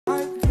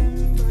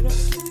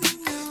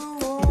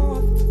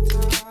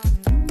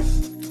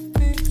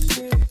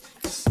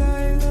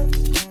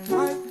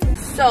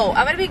So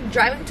I'm gonna be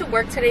driving to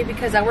work today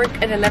because I work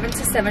an 11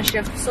 to 7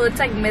 shift, so it's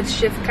like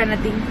mid-shift kind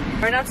of thing.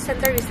 Right now it's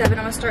 10:37. I'm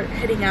gonna start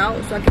heading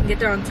out so I can get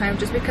there on time,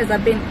 just because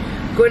I've been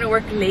going to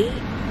work late,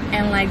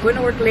 and like going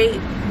to work late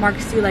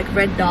marks you like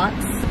red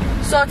dots.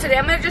 So today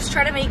I'm gonna just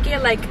try to make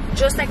it like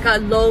just like a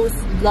Lowe's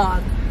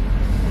vlog,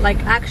 like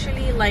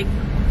actually like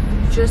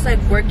just like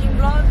working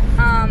vlog.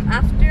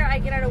 After I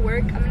get out of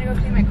work, I'm gonna go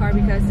clean my car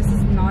because this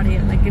is not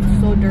it. Like, it's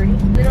so dirty.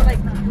 Little like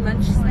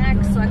lunch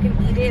snacks so I can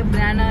eat it,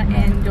 banana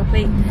and yo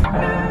plate.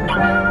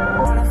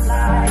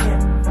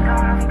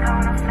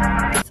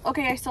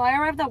 Okay, so I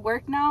arrived at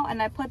work now,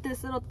 and I put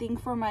this little thing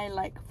for my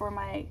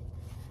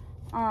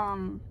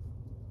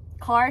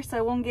car so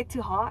it won't get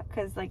too hot,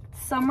 because like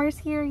summer's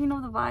here, you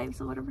know, the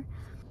vibes or whatever.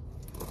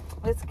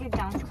 Let's get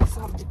down to this.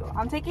 Have to go.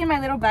 I'm taking my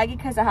little baggie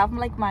because I have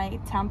like my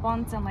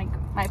tampons and like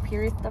my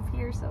period stuff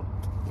here, so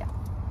yeah.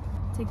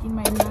 Taking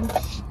my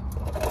lunch.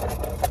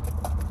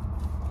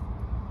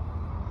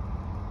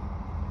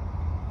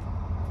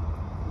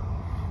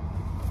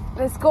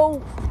 Let's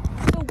go.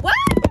 So what?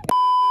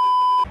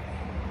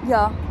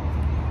 Yeah.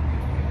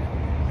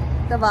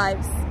 The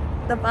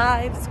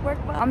vibes work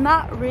well. I'm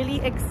not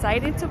really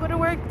excited to go to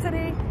work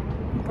today,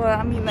 but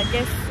I mean, I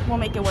guess we'll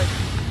make it work.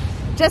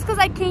 Just because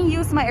I can't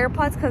use my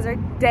AirPods because they're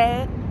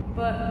dead.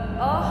 But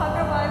all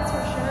hugger vibes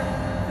for sure.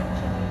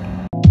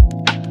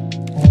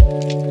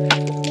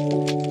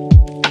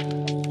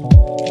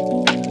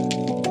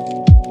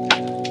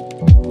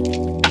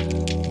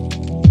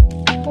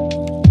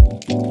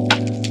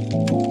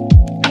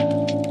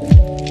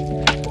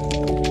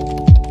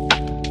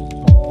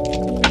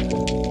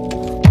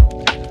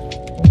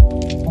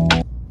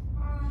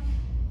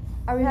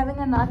 Are we having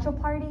a nacho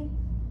party?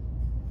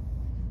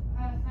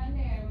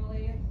 Sunday, I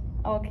believe.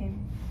 Oh, okay.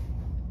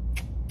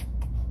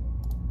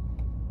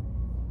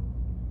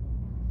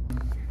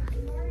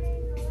 Good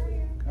morning, how are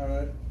you?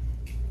 Alright.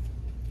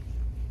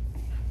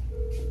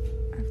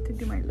 I have to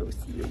do my low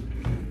seal.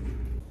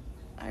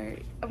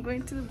 Alright, I'm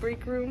going to the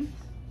break room.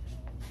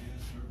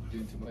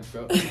 Doing too much,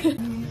 bro.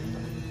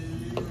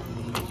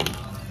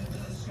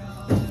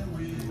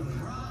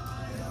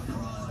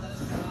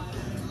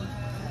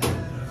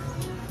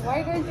 Why are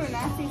you going through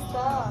nasty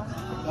stuff?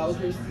 That was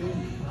her spoon.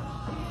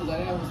 Because I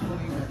didn't have a spoon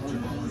in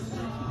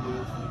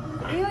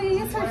my Ew, you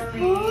use her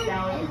spoon? I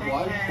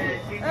washed it.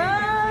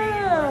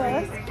 Oh,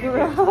 that's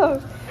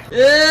gross.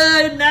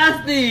 Ew,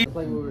 nasty! It's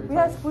like We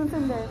have spoons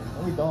in there.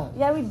 No, we don't.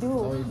 Yeah, we do.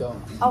 No, we don't.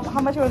 Oh,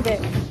 how much was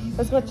it?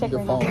 Let's go check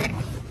Your right phone.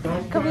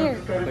 now. Come here.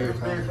 Play your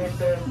phone.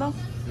 No.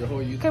 Your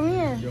whole YouTube. Come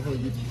here. Your whole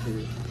YouTube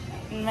career.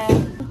 Nah.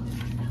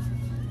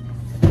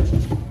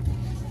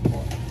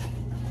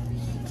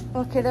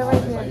 Okay, they're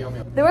right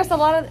here. There was a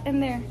lot of in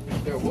there.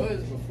 There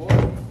was before,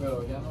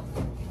 pero ya no.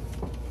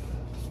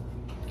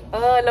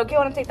 Loki, I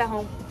want to take that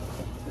home.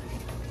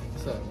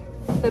 What's that?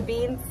 The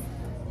beans.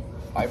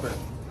 Fiber.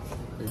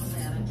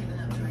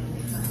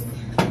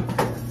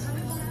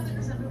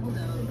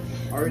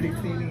 Already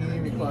cleaning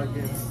in the clock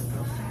in.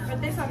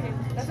 But this okay.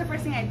 That's the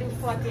first thing I do.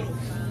 Plug in.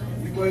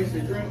 You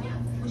wasted drink?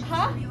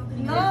 Huh?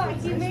 No,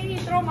 he made me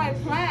throw my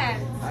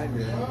plant. I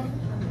did.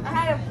 I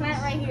had a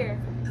plant right here.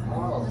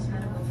 Oh.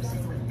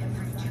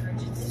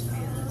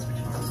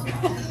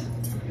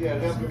 Yeah,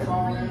 that's the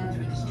phone.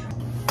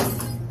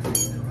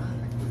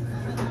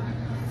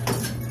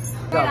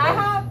 And I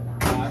have.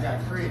 I got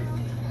credit.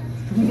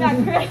 You got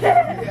credit?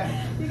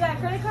 Yeah. You got a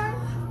credit card?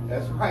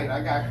 That's right,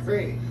 I got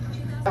credit.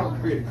 I have a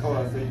credit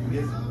card so you can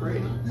get some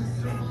credit.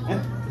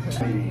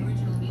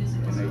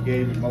 And they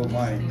gave me more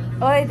money.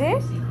 Oh, they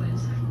did?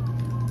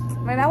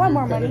 Man, I want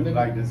more money.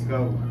 Like the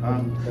scope.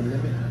 The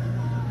limit?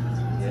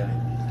 Yeah.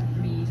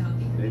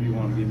 They be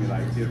want to give me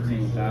like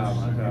 15,000.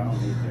 I said, I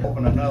don't need that.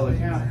 Open another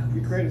account,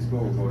 your credit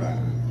score will go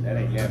down. That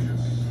ain't happening.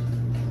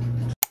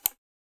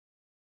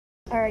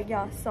 Alright,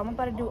 y'all, so I'm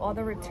about to do all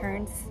the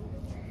returns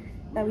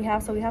that we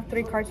have. So we have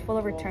 3 cards full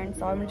of returns,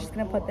 so I'm just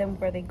gonna put them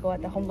where they go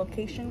at the home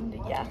location.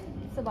 Yeah,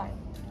 so bye.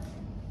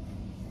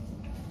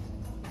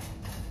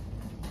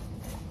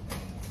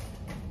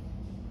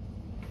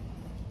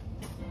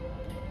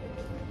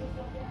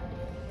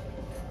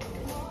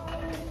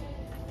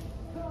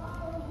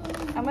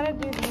 I'm gonna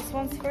do these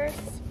ones first.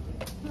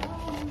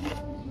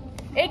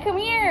 Hey, come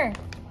here!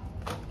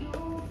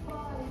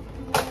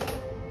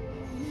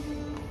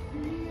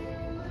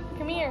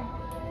 Come here.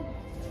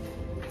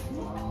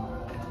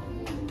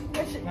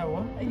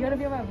 You wanna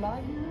be on my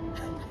vlog?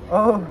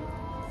 Oh,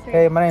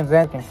 hey, my name's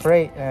Anthony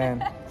Freight,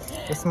 and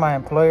this is my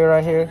employer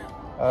right here.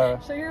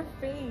 Show your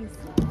face.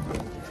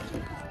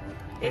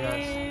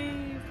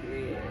 Hey,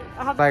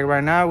 like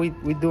right now, we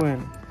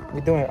doing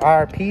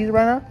IRPs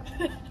right now.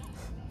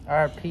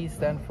 IRP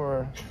stand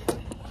for,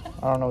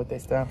 I don't know what they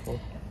stand for,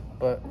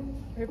 but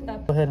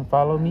go ahead and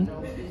follow me.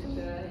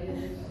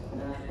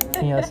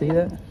 Can y'all see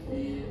that?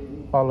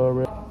 Follow a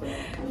real.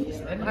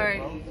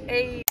 Alright,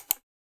 hey.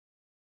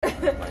 My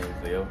name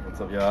is Leo. What's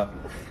up, y'all?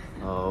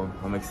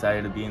 I'm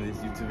excited to be in this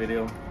YouTube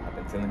video. I've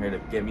like telling her to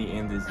get me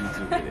in this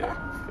YouTube video.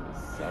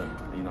 Cause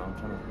you know, I'm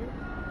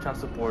trying to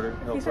support her,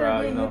 help her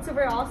out. You know,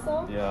 YouTuber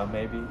also. Yeah,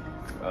 maybe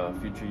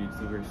future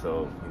YouTuber.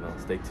 So you know,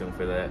 stay tuned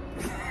for that.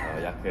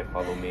 Y'all can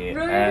follow me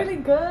Really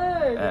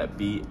good. at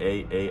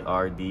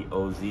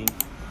BAARDOZ.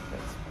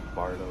 That's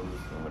Bardos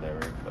or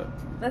whatever. But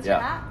That's yeah,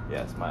 your app?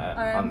 yeah, it's my app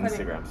Alright, on I'm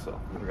putting- Instagram. So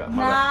I forgot.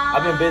 My bad.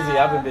 I've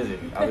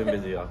been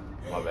busy, y'all.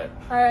 My bad.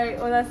 All right,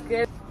 well that's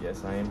good.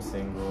 Yes, I am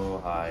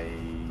single.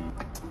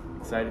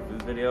 Excited for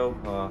this video.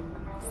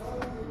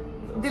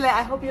 Dile,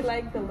 I hope you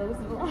like the Lowe's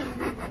vlog.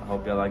 I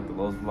hope y'all like the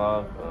Lowe's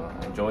vlog.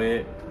 Enjoy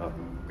it.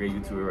 Great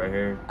YouTuber right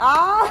here. You know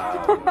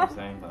Ah, what I'm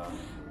saying?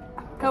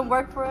 come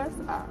work for us.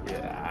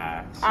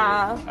 Yeah.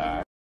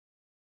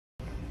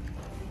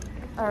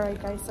 All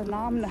right, guys. So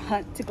now I'm gonna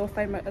hunt to go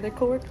find my other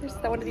coworkers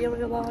that want to be on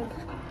the vlog.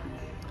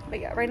 But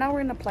yeah, right now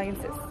we're in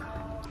appliances.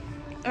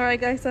 All right,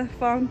 guys. I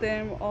found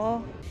them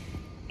all.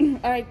 All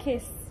right,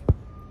 kiss.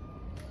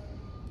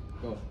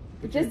 Go.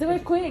 Just do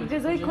it quick.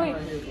 Just do it quick.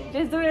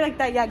 Just do it like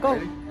that. Yeah, go.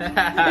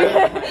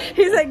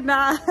 He's like,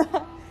 nah.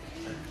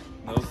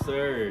 No,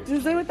 sir.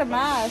 Just do it with the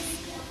mask.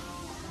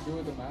 Do it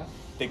with the mask.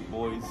 Thick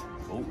boys.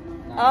 Oh.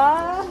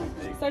 Ah,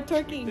 Thick. start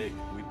twerking. Thick.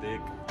 We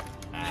thick.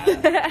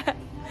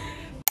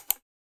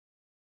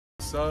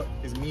 What's up?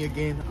 It's me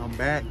again. I'm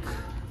back.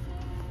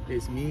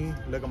 It's me.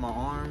 Look at my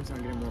arms.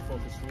 I'm getting more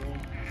focused.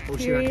 Oh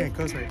shit! I can't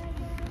cuss right.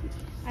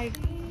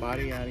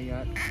 Body yada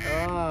yada.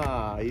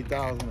 Ah, you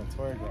thought I was gonna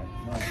twerk that?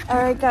 No.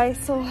 All right, guys.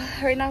 So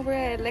right now we're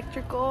at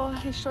electrical.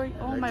 He's showing.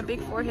 Oh, my big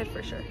forehead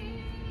for sure.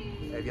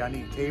 If y'all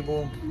need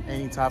cable,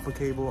 any type of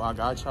cable, I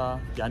got y'all.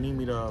 Y'all need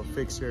me to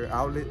fix your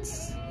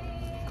outlets,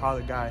 call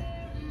the guy.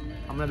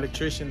 I'm an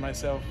electrician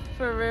myself.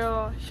 For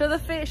real. Show the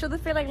fit. Show the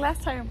fit like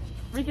last time.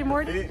 Rick and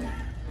Morty.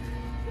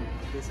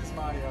 This is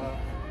my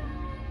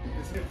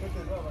this here, put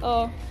this up.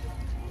 Oh.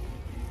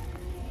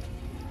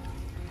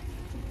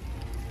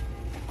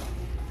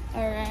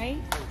 All right.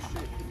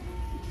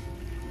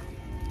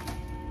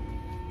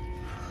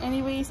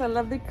 Anyways, I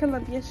love the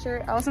Columbia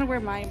shirt. I was gonna wear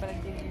mine, but I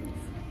didn't.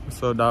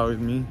 So that was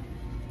me.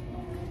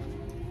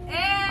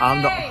 Hey!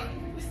 I'm the.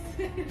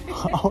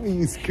 Oh,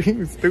 you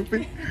scream,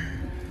 stupid.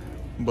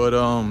 But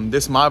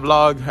this is my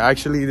vlog.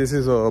 Actually, this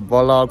is a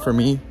vlog for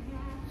me.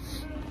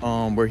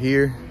 We're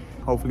here.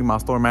 Hopefully, my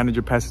store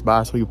manager passes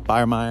by so he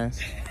fire my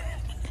ass.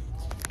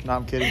 No,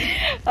 I'm kidding.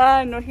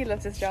 No, he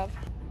loves his job.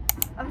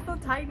 I'm so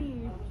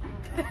tiny.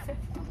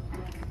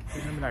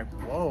 He's gonna be like,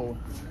 whoa,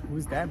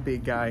 who's that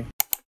big guy?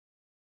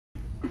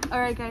 All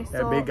right, guys.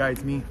 That big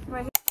guy's me.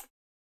 Right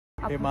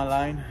here. Hit my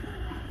line.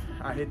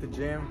 I hit the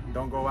gym.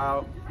 Don't go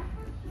out.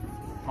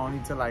 Only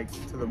to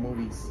the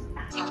movies.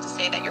 You have to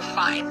say that you're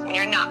fine when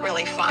you're not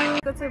really fine.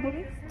 Go to the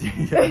movies?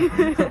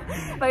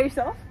 Yeah. By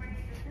yourself?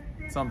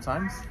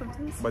 Sometimes.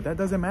 Sometimes. But that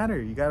doesn't matter.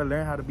 You gotta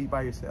learn how to be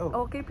by yourself.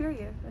 Okay,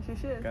 period. As you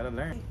should. Gotta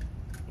learn.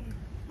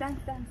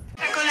 Dance, dance.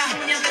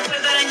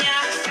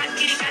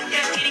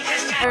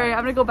 Alright,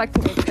 I'm gonna go back to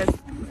work because.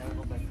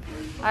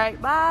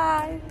 Alright,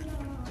 bye.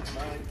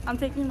 I'm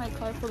taking my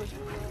car for the.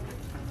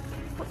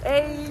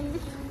 Hey.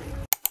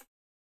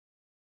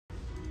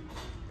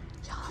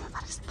 Yo, I'm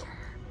about to scare her.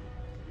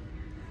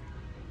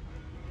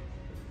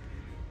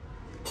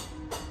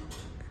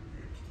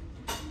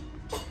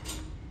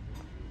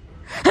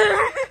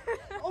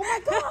 Oh my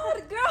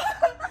god, girl!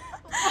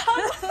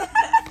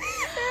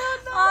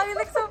 Oh, you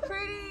look so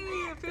pretty.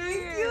 Thank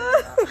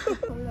you.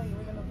 Told me that you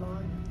were gonna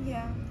vlog,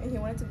 Yeah. and he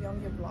wanted to be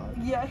on your vlog.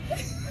 Yeah.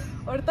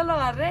 Ahorita lo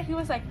agarré. He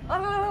was like, oh,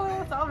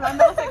 estaba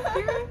hablando. I was like,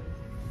 here.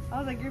 I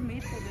was like, you're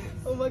made for this.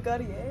 Oh my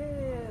god,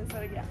 yes.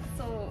 So yeah.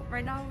 So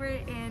right now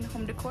we're in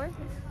home decor.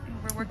 And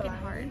we're working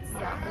hard.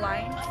 Yeah,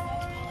 blinds.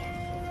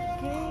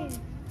 Okay.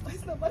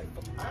 It's not my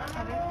fault.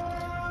 A ver.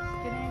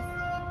 ¿Quién es?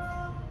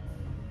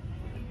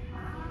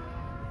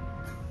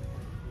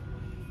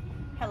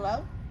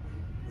 Hello?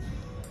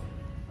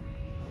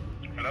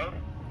 Hello?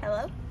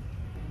 Hello?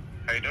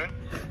 How you doing?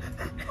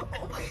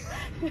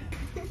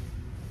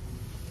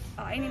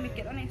 Ay, ni me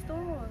quedan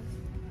estos.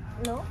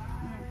 No?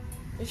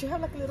 You should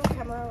have like a little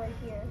camera right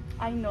here.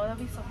 I know, that'll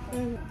be so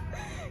cool.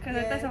 Because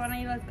ahorita se van a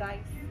ir los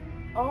guys.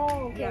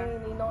 Oh, okay.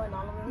 Yeah. You know, and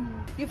all of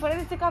them. You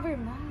finally take off your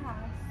mask.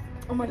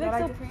 Oh my You god,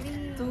 look I so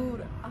pretty.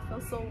 Dude, I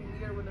felt so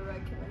weird when the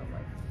red came in. I'm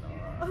like, no,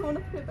 I want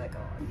to put it back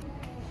on.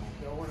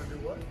 Y'all wanna do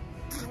what?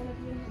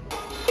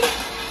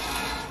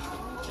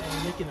 I'm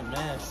making a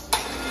mess.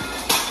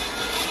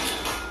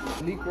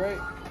 Leak, right?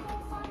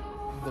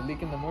 The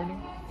leak in the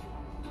morning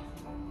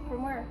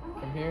From where?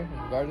 from here in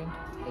the garden.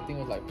 I think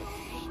it was like.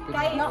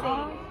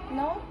 No.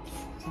 No?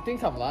 She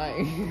thinks I'm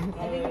lying.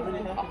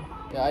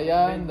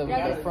 yeah, in the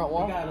front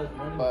wall.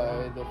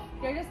 But the,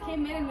 I just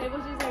came in and it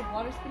was just like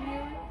water spinning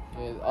over.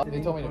 yeah,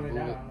 they told me to move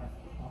it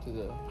to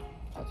the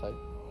outside.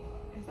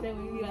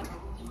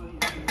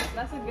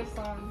 That's a good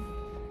song.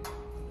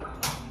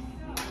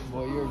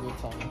 Boy, you're a good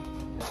song.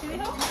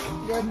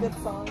 You're a good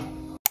song.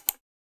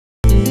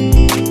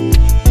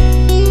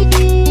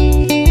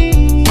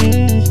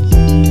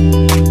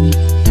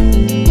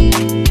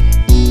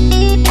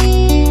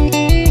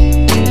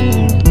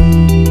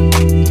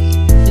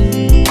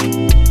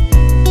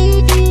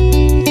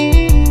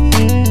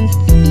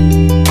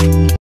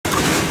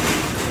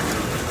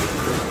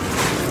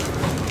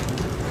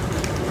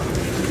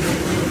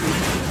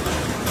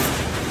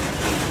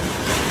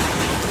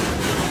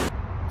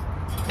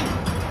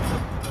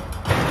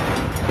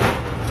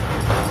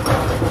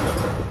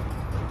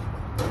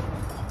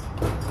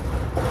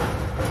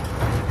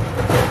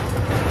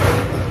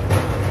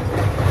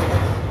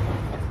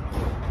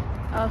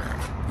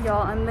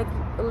 Y'all, I'm like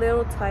a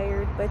little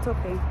tired, but it's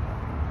okay.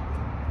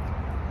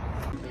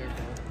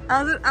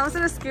 I was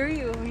gonna scare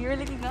you when you were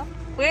looking up.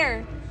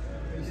 Where?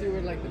 You see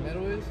where like the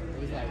metal is?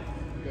 It was like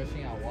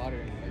gushing out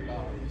water.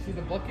 Like, you see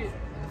the bucket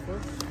on the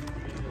floor?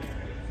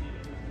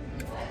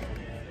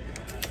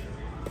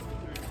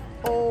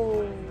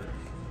 Oh. It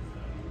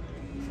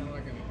sounded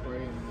like an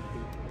aquarium.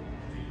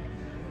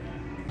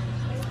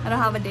 I don't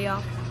have a day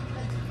off.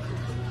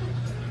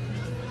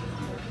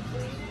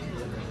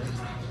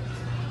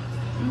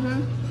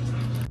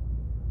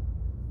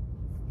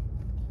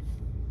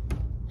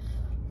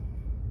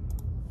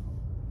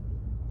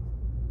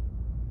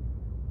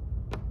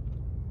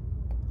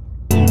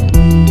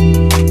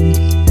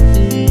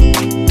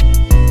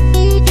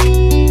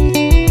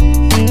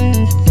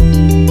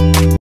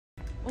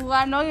 Well,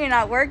 I know you're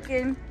not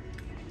working.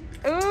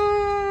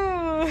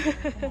 Ooh.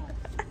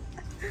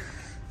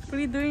 What are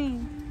you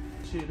doing?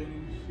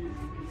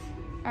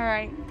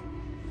 Alright.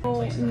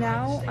 So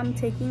now I'm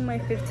taking my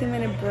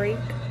 15-minute break.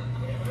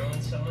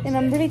 And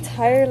I'm really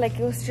tired. Like,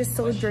 it was just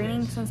so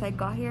draining since I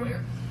got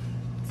here.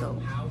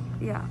 So,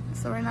 yeah.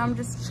 So right now I'm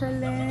just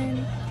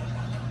chilling.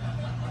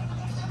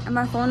 And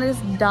my phone is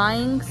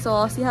dying. So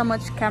I'll see how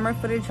much camera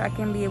footage I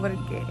can be able to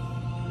get.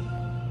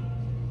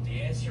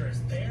 The answer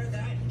is there,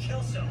 that, and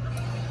kill some.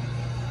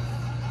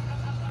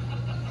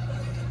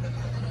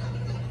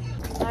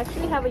 I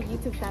actually have a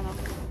YouTube channel.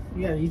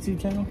 You got a YouTube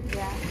channel?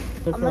 Yeah.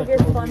 I'm gonna get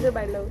sponsored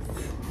by Lowe's.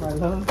 By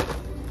Lowe's?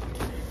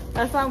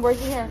 That's why I'm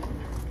working here.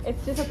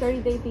 It's just a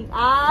 30-day thing.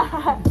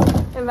 Ah!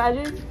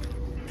 Imagine.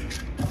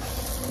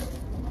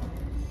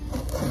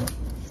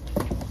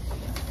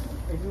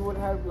 If you would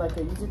have like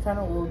a YouTube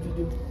channel, what would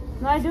you do?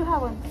 No, I do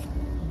have one.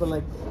 But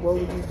like, what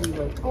would you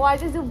do? Like, Oh, I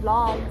just do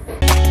vlogs.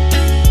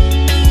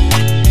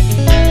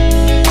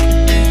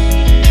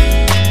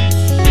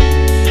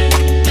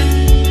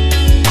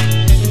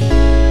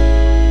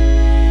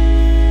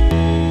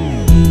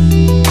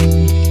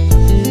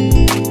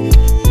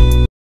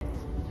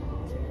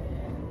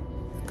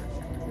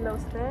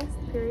 Lowe's first,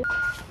 period.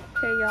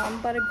 Okay, y'all, I'm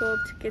about to go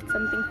to get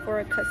something for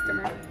a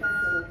customer.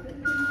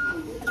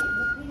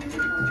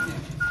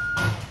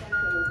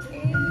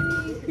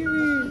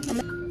 Period.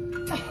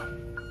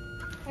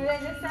 And then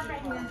just stand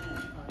right here.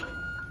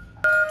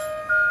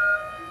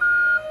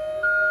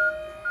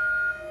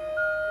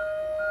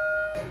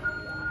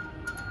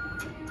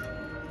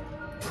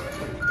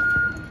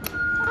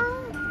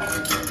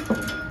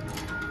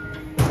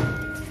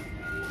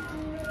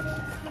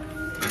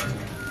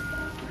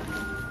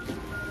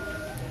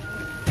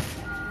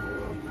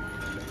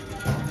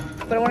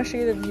 But I want to show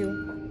you the view.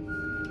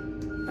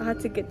 I had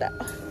to get that.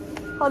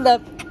 Hold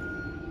up.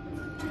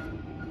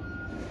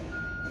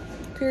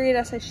 Period,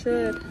 as I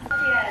should.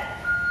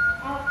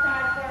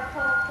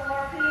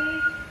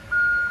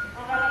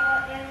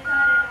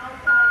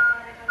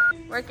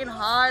 Working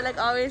hard, like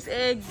always,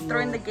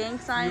 throwing the gang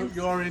signs.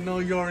 You already know,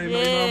 you know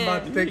I'm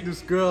about to take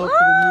this girl to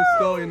the new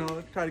store, you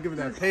know, try to give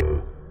her that pay.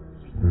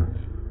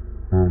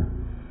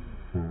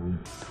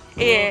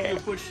 Yeah. If you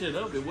push shit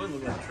up, it would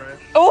look like trash.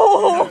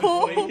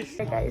 Oh!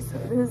 Hey guys,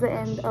 this is the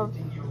end of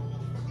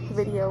the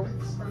video.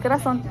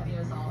 Corazon.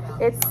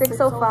 It's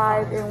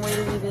 6:05 and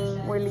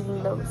we're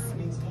leaving Lowe's.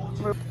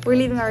 We're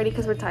leaving already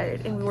because we're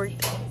tired and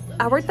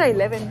I worked at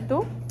 11.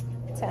 ¿Tú?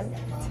 10.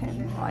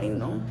 I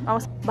know.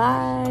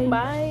 Bye.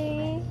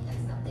 Bye.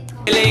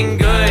 Feeling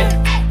good,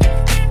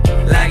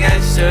 like I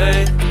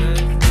should.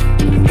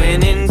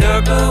 When in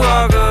dark,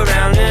 walk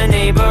around the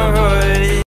neighborhood.